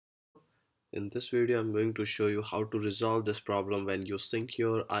In this video, I'm going to show you how to resolve this problem when you sync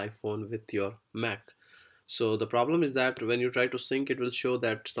your iPhone with your Mac. So the problem is that when you try to sync, it will show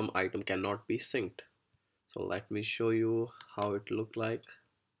that some item cannot be synced. So let me show you how it look like.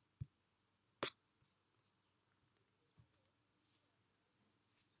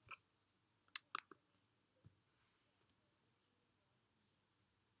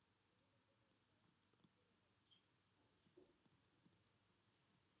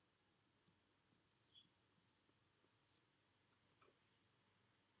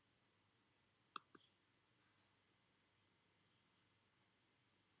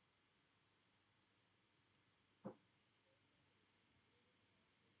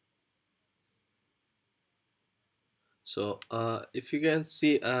 So if you can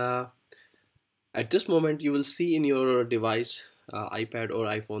see at this moment, you will see in your device, iPad or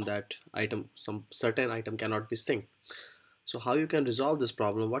iPhone, that some certain item cannot be synced. So how you can resolve this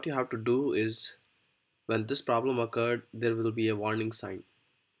problem? What you have to do is, when this problem occurred, there will be a warning sign.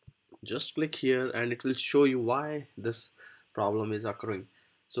 Just click here and it will show you why this problem is occurring.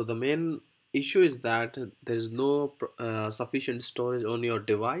 So the main issue is that there is no sufficient storage on your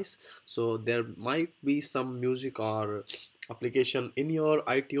device, so there might be some music or application in your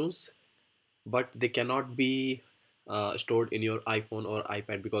iTunes, but they cannot be stored in your iPhone or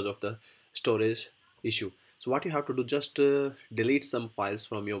iPad because of the storage issue. So what you have to do, just delete some files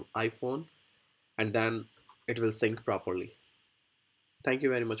from your iPhone, and then it will sync properly. Thank you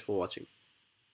very much for watching.